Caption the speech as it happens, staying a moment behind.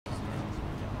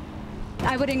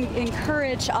I would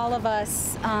encourage all of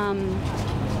us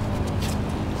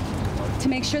to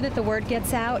make sure that the word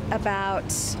gets out about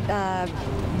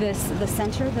the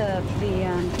center, the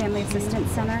Family Assistance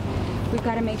Center. We've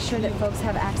got to make sure that folks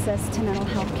have access to mental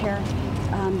health care.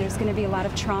 There's going to be a lot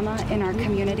of trauma in our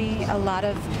community. A lot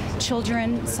of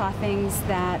children saw things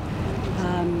that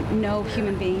no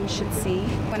human being should see.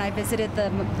 When I visited the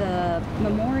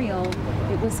memorial,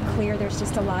 it was clear there's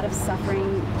just a lot of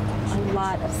suffering,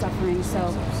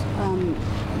 So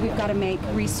we've got to make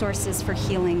resources for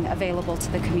healing available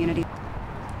to the community.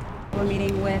 We're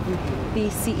meeting with the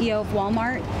CEO of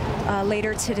Walmart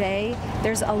later today.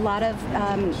 There's a lot of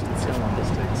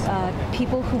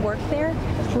people who work there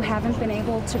who haven't been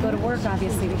able to go to work,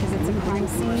 obviously, because it's a crime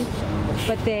scene,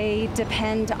 but they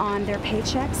depend on their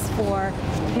paychecks for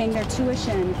paying their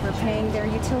tuition, for paying their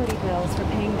utility bills, for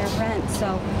paying their rent.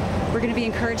 So we're going to be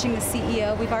encouraging the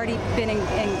CEO. We've already been in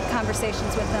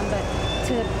conversations with them, but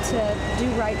to do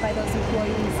right by those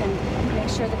employees and make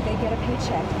sure that they get a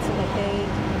paycheck so that they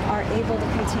are able to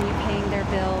continue paying their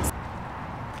bills.